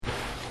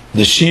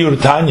the Shiur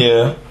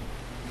Tanya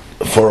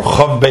for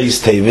Chav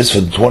Beis Tevis,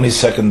 for the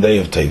 22nd day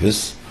of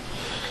Tevis.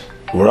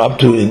 We're up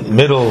to in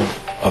middle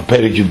of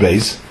Perek Yud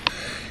Beis.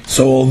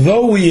 So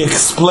although we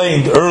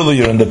explained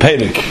earlier in the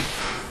Perek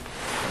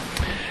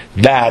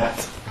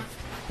that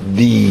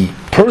the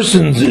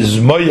person is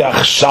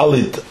Moyach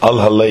Shalit al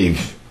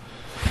Halev,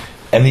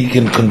 and he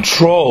can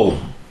control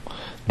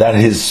that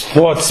his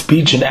thought,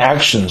 speech, and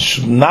actions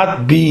should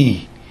not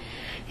be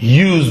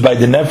used by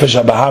the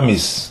Nefesh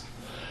HaBahamis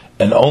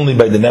and only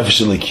by the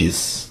Nefesh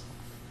Elikis,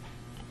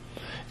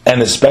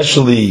 and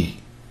especially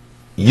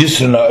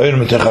Yisron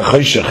HaOyer Mitech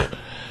HaChoshech,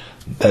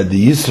 that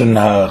the Yisron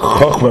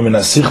HaChochma Min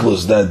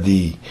HaSichlus, that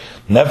the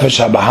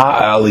Nefesh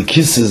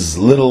HaElikis'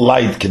 little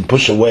light can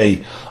push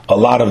away a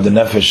lot of the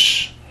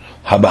Nefesh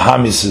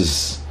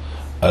HaBahamis'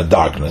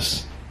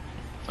 darkness.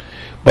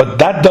 But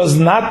that does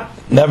not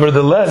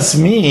nevertheless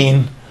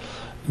mean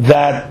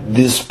that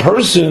this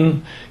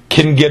person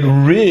can get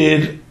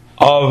rid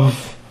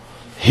of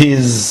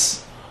his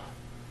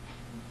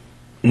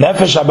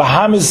Nefesh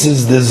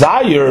HaBahamis'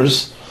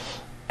 desires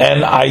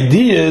and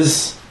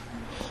ideas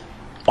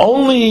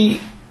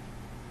only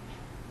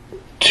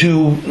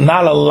to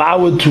not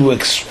allow it to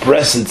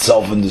express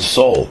itself in the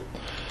soul.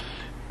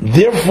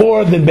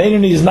 Therefore, the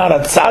Beinoni is not a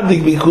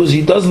tzaddik because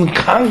he doesn't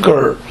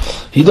conquer,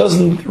 he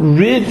doesn't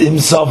rid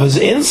himself, his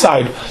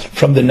inside,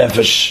 from the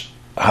Nefesh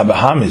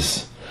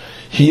HaBahamis.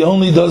 He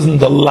only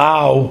doesn't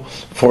allow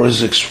for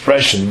his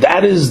expression.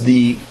 That is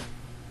the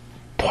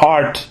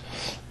part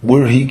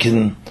where he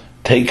can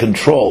take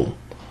control.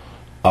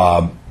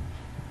 So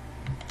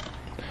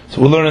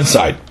we'll learn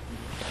inside.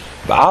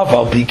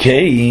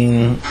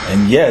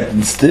 And yet,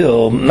 and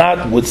still,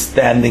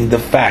 notwithstanding the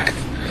fact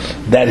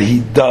that he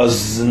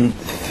doesn't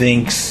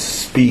think,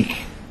 speak,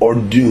 or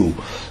do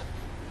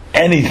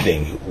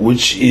anything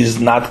which is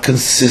not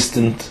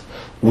consistent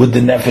with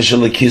the Nefesh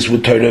Elikis,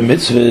 with Torah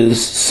mitzvahs,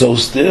 so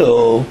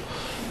still,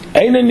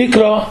 Eina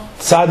Nikra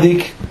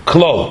Tzadik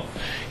Klo.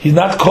 He's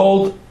not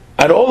called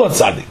at all a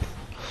Tzadik.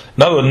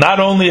 In other words,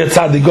 not only a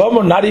Tzadik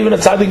Gomer, not even a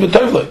Tzadik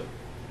V'Tovle,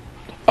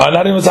 or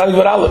not even a Tzadik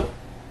V'Ralev,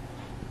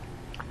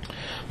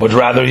 but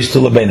rather he's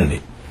still a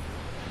Beinoni.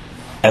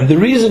 And the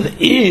reason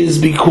is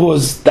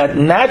because that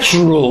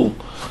natural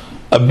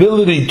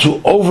ability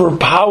to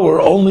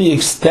overpower only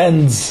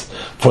extends,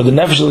 for the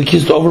Nefesh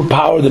Elikis to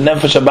overpower the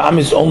Nefesh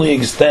HaBahamis only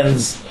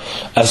extends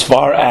as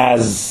far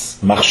as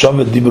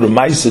Machshavah Dibur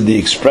Maisa, the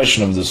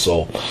expression of the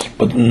soul,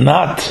 but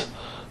not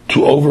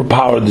to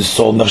overpower the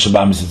soul, Nefesh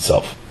HaBahamis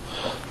itself.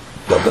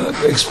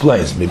 That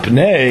explains,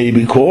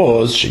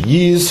 because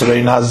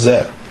Yisrein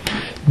Hazeh,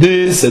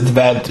 this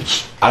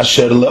advantage,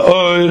 Asher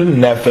Le'or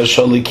Nefesh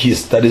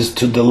Elikis, that is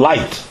to the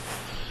light.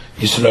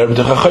 So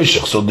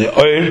the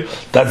Oir,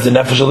 that's the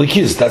Nefesh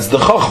Elikis, that's the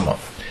Chochmah.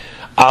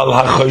 Al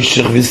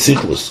HaChoshech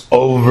V'Sichlus,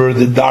 over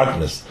the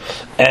darkness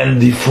and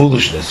the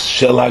foolishness,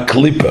 Shel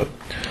HaKlipa,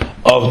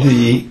 of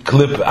the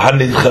Klip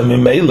Hanidcha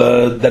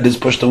Mimela, that is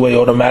pushed away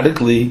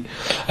automatically.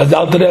 As the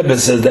Alter Rebbe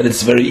says that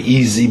it's very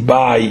easy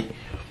by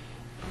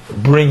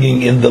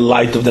bringing in the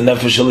light of the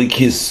Nefesh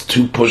Elikis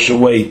to push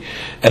away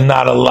and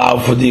not allow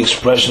for the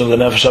expression of the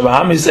Nefesh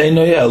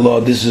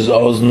HaBahamis. This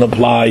doesn't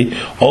apply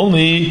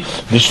only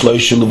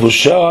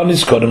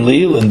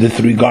in the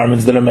three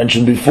garments that I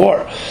mentioned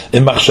before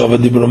in Machshava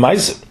Dibur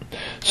Maisa.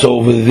 So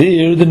over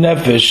there the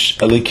Nefesh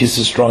Elikis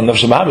is strong,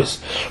 Nefesh HaBahamis,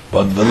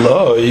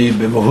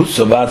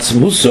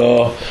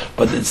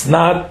 but it's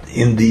not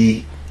in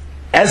the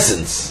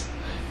essence,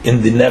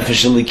 in the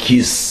Nefesh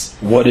Elikis,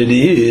 what it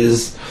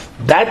is,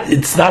 that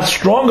it's not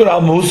stronger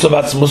on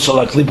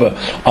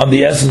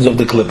the essence of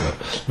the klipa.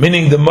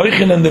 Meaning the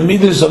moichin and the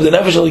midos of the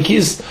Nefesh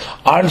Elikis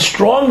aren't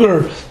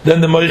stronger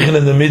than the moichin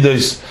and the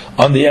midos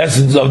on the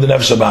essence of the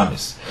Nefesh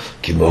HaBahamis.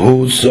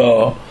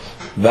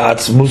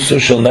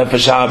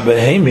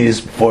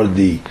 For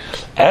the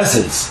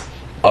essence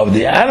of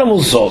the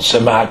animal soul,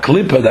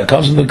 klipa, that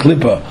comes from the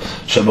klipa,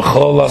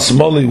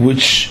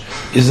 which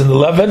is in the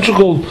left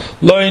ventricle,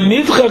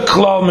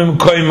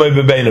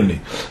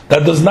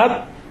 that does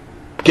not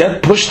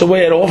get pushed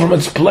away at all from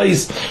its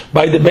place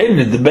by the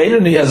Beinoni. The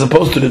Beinoni, as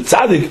opposed to the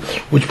Tzaddik,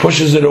 which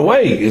pushes it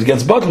away, it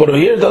gets but over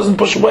here, it doesn't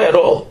push away at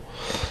all.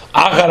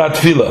 Acharat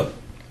Tefillah,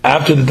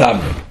 after the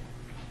davening,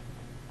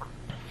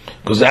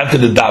 because after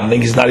the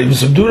davening he's not even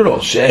subdued at all.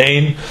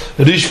 She'ein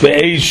rish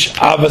be'eish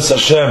avas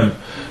Hashem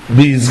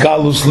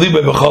b'izgalus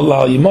libe b'chol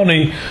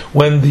ha'yimoni,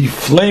 when the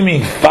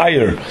flaming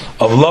fire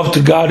of love to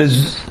God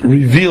is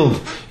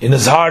revealed in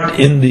his heart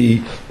in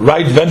the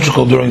right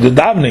ventricle during the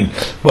davening.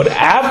 But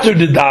after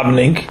the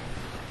davening,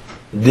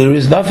 there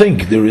is nothing.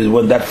 There is,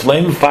 when that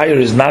flame fire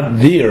is not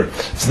there,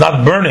 it's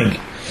not burning.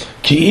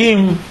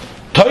 Ki'im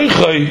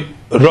toichay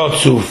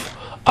rotzuf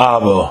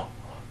avo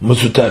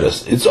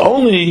musuteres. It's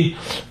only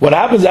what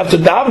happens after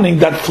davening,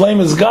 that flame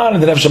is gone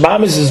and the Nefesh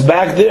HaBahamis is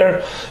back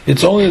there.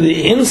 It's only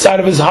the inside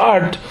of his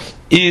heart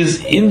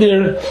is in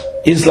there,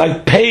 is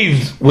like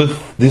paved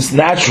with this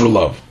natural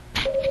love.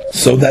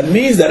 So that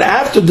means that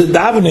after the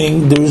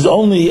davening there is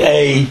only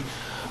a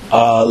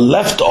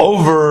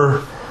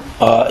leftover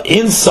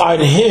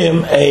inside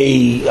him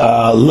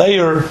a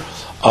layer,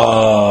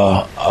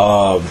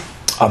 a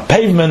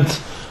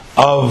pavement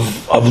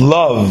of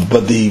love,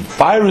 but the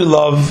fiery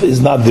love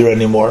is not there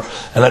anymore.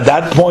 And at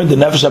that point, the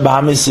Nefesh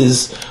HaBahamis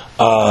is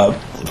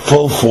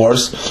full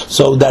force,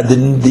 so that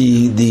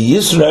the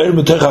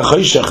Yisrael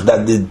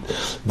that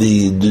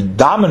the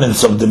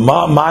dominance of the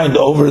mind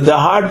over the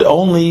heart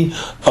only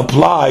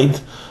applied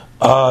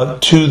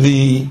to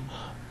the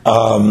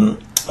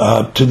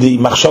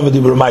Machshava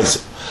Dibur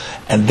Ma'aseh.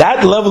 And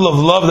that level of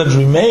love that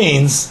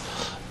remains,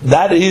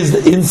 that is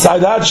the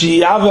inside out.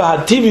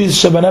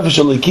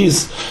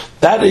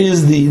 That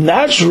is the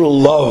natural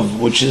love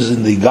which is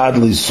in the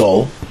godly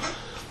soul,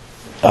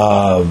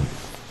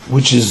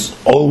 which is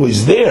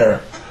always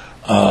there,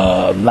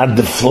 not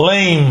the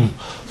flame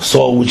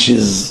soul which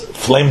is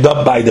flamed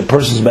up by the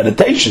person's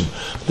meditation.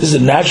 This is a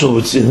natural,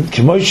 which in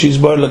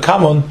Kimoshis Bar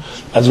Lakamon,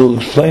 as we'll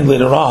explain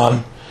later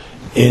on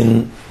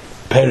in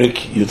Perik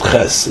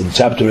Yudches, in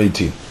chapter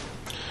 18,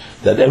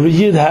 that every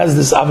Yid has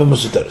this Ava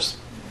Musuteres.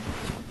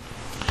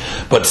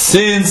 But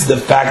since the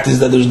fact is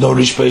that there's no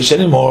Rishpeish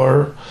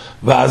anymore,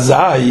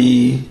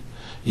 Vazai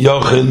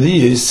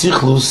Yocheli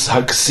Sichlus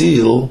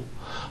Haksil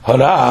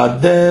Hara,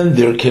 then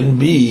there can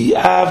be,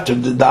 after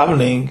the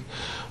davening,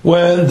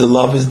 when the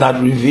love is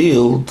not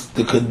revealed,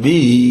 there could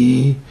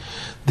be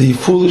the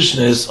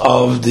foolishness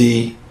of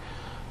the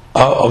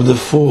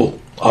fool,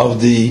 of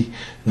the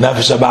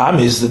Nefesh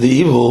HaBahamis, the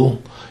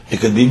evil. It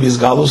could be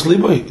Bizgalus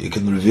Liboy. It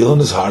can reveal in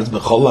his heart,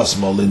 Bechol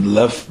Asmol, in the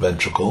left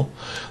ventricle,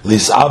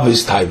 Lis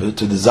Avis Taiva,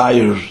 to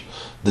desires,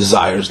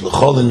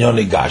 L'chol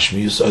Inyoni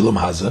Gashmi, Yisraelim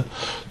Haza,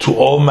 to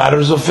all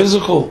matters of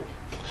physical.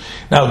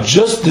 Now,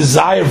 just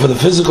desire for the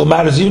physical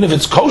matters, even if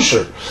it's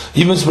kosher,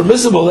 even if it's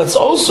permissible, that's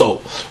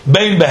also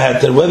Bein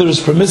Beheter, whether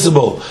it's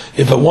permissible,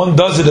 if one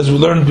does it, as we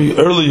learned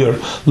earlier,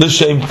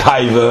 L'shem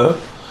Taiva,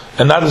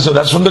 and not so,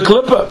 that's from the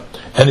Klippa,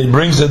 and he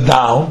brings it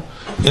down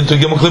into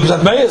Gimel Klippas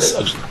Atmeis,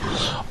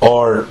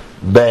 or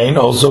Bein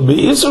also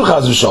be Isur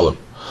Chaz V'Shalom,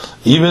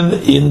 even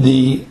in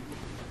the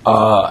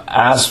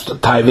asked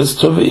Taivas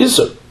to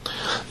Isur.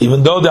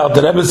 Even though the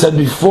Alter Rebbe said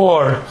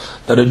before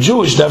that a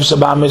Jewish Nefesh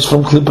HaBahamis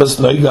from Klippas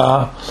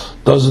Noiga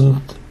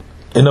doesn't,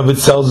 in of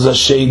itself, is a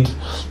shade,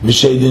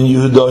 Mishade in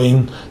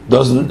Yehudoin,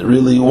 doesn't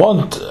really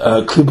want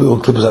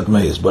Klippas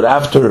Atmeis. But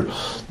after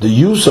the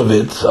use of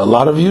it, a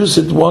lot of use,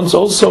 it wants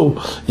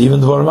also even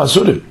Dvarim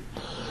Asurim.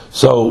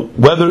 So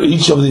whether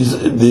each of these,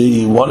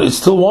 the one, it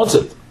still wants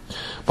it.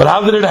 But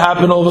how did it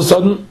happen all of a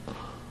sudden?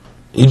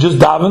 He just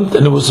davened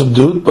and it was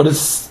subdued, but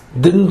it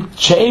didn't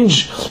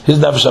change his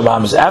Nefesh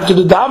HaBahamis. After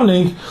the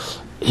davening,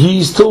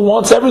 he still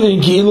wants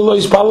everything.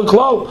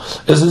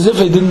 It's as if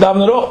he didn't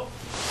daven at all.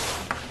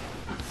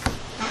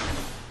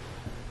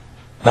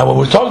 Now when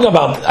we're talking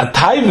about a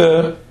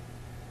taiva,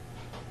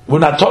 we're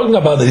not talking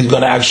about that he's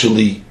going to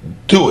actually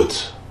do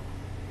it.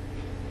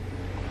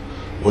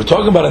 We're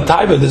talking about a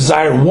taiva,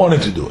 desire,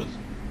 wanting to do it.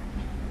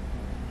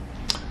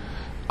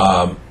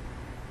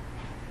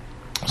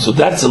 So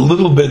that's a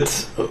little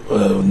bit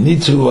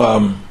need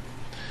to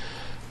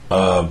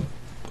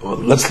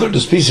let's learn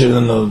this piece here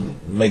and then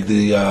make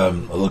the a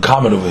little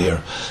comment over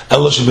here.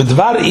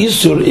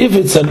 If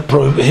it's a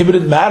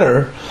prohibited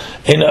matter,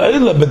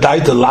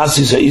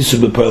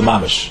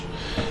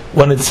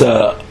 when it's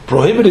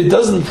prohibited, it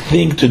doesn't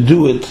think to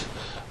do it,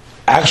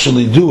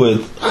 actually do it,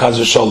 chaz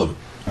v'sholem,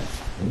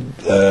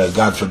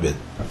 God forbid,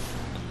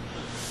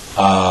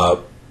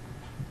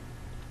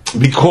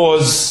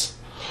 because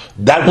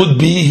that would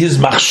be his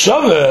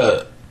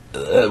machshava,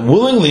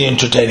 willingly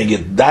entertaining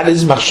it. That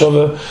is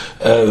machshava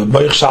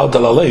moich shalt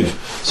al alev.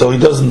 So he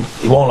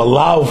won't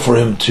allow for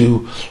him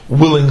to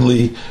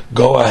willingly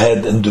go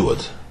ahead and do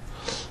it.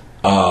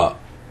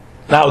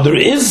 Now there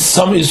is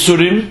some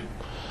isurim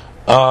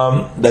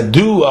that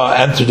do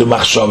enter the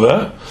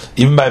machshava,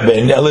 even by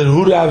ben elin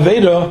hura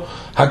aveda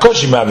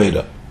hakoshim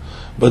aveda.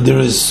 But there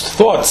is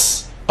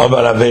thoughts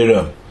about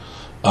aveda.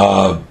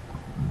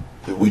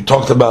 We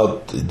talked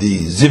about the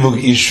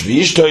zivug ish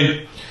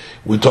v'ishtoi.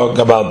 We talked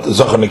about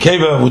Zachar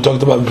Nekeva. We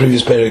talked about the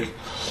previous parak.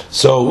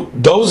 So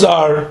those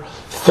are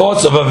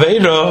thoughts of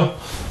Avera,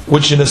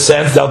 which in a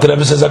sense the Alter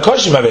Rebbe says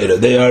Akoshim Avera.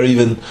 They are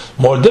even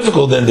more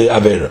difficult than the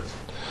Avera.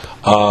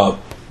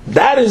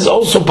 That is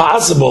also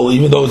possible,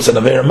 even though it's an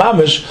Avera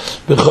Mamish,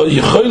 because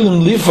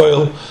Yecholim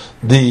Lifoil,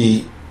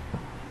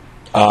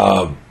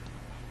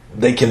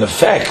 they can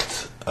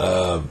affect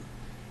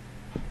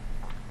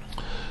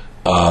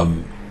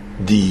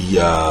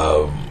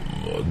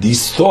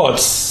these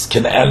thoughts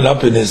can end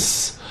up in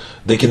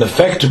they can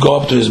affect to go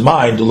up to his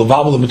mind,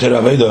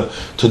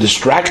 to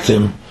distract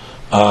him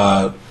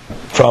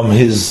from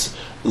his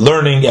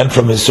learning and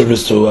from his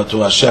service to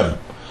Hashem.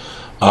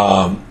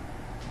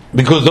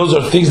 Because those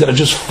are things that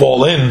just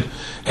fall in,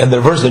 and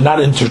they're not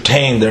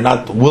entertained, they're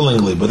not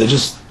willingly, but they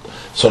just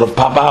sort of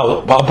pop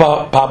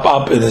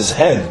up in his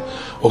head.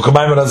 Or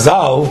Kamayim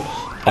Razal,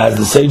 as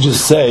the sages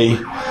say,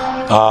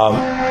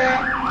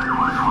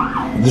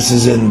 this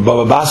is in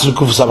Baba Basra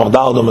Kuf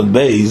Samagdal Dom and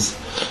Beis,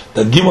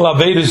 that Gimel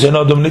Averis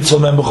Yenodom Nitzel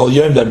Mem B'chol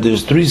Yom, that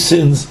there's 3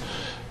 sins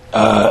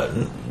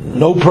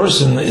no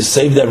person is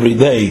saved every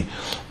day,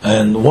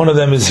 and one of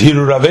them is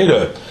Hirur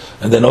Aveda,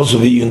 and then also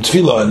the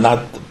Tefillah and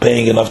not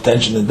paying enough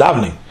attention in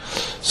davening.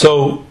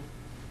 So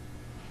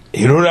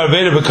Hirur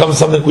Aveda becomes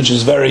something which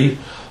is very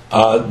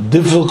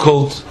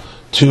difficult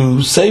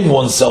to save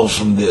oneself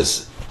from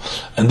this,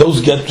 and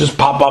those just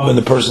pop up in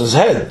the person's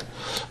head.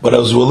 But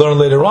as we'll learn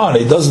later on,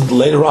 he doesn't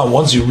later on.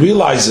 Once he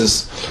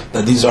realizes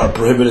that these are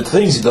prohibited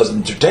things, he doesn't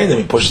entertain them.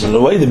 He pushes it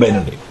away. The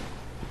Beinoni.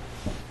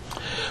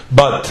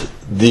 But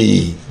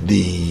the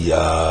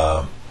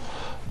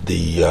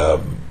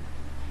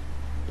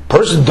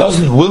person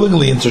doesn't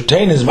willingly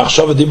entertain his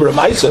machshava dibra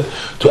ma'isa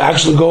to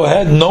actually go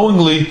ahead,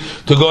 knowingly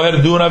to go ahead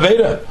and do an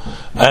aveda,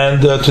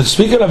 and to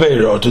speak an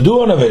aveda or to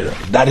do an aveda.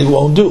 That he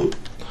won't do.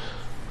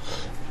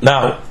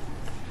 Now,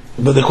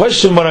 but the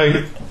question what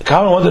I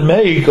kind of want to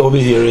make over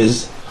here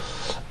is,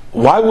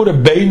 why would a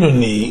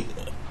Beinoni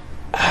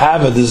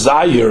have a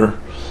desire,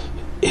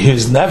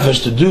 his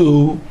nefesh, to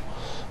do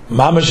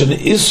mamash and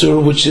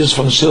isur, which is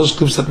from Shilsh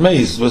Klipsat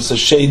Meiz, which is a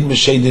shade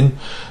meshadin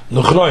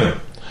nuchroin.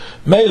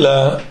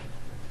 Mela,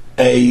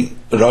 a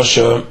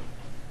Rasha,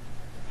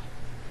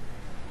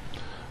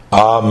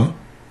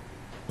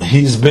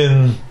 he's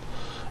been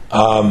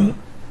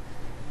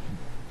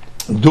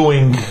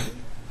doing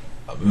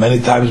many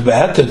times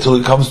beheter till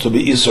it comes to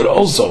be isur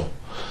also.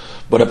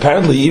 But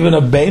apparently, even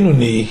a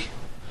Beinoni,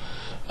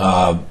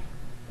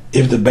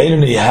 if the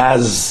Beinoni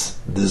has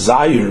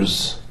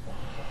desires,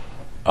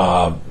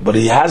 but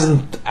he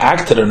hasn't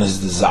acted on his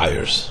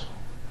desires,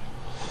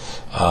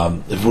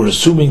 if we're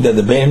assuming that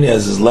the Beinoni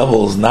has his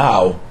levels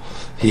now,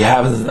 he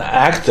hasn't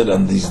acted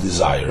on these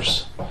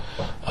desires.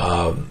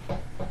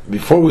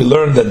 Before we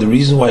learn that the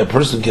reason why a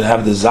person can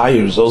have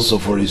desires also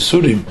for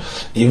Isurim,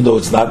 even though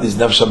it's not his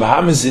Nefesh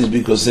HaBahamis, is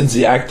because since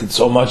he acted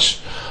so much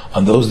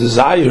on those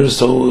desires,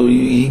 so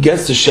he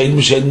gets the Shed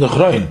M'Shed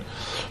Nechroin.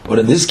 But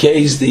in this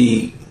case,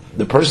 the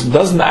person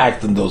doesn't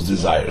act on those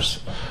desires,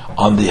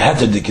 on the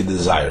Heterdike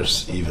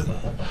desires even.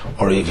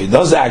 Or if he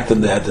does act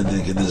on the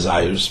Heterdike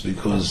desires,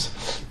 because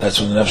that's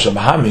when the Nefesh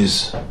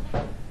HaBahamis.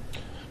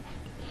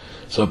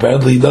 So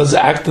apparently he does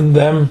act on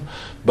them,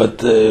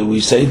 but we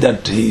say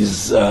that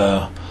he's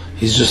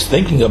just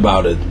thinking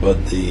about it,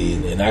 but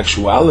in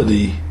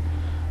actuality,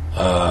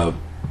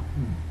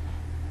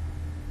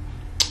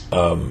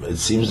 it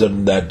seems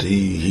that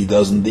he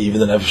doesn't, even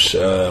the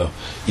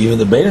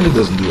Beinoni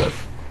doesn't do it.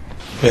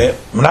 Okay.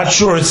 I'm not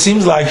sure. It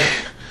seems like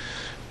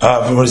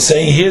we're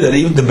saying here that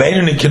even the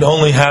Beinoni can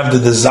only have the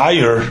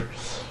desire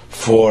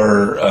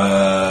for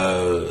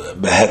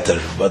beheter,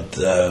 but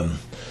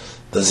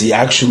does he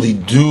actually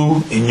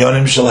do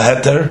inyonim shel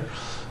heter,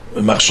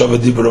 machshava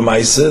dibur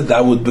ma'isa?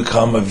 That would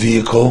become a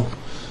vehicle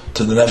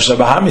to the Nefesh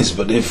HaBahamis.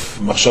 But if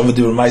machshava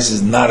dibur ma'isa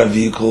is not a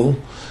vehicle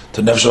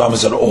to Nefesh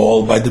HaBahamis at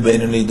all by the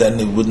Beinoni, then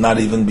it would not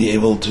even be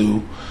able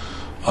to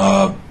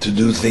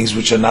do things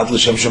which are not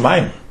l'shem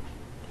shamayim.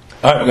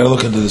 All right, we're going to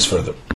look into this further.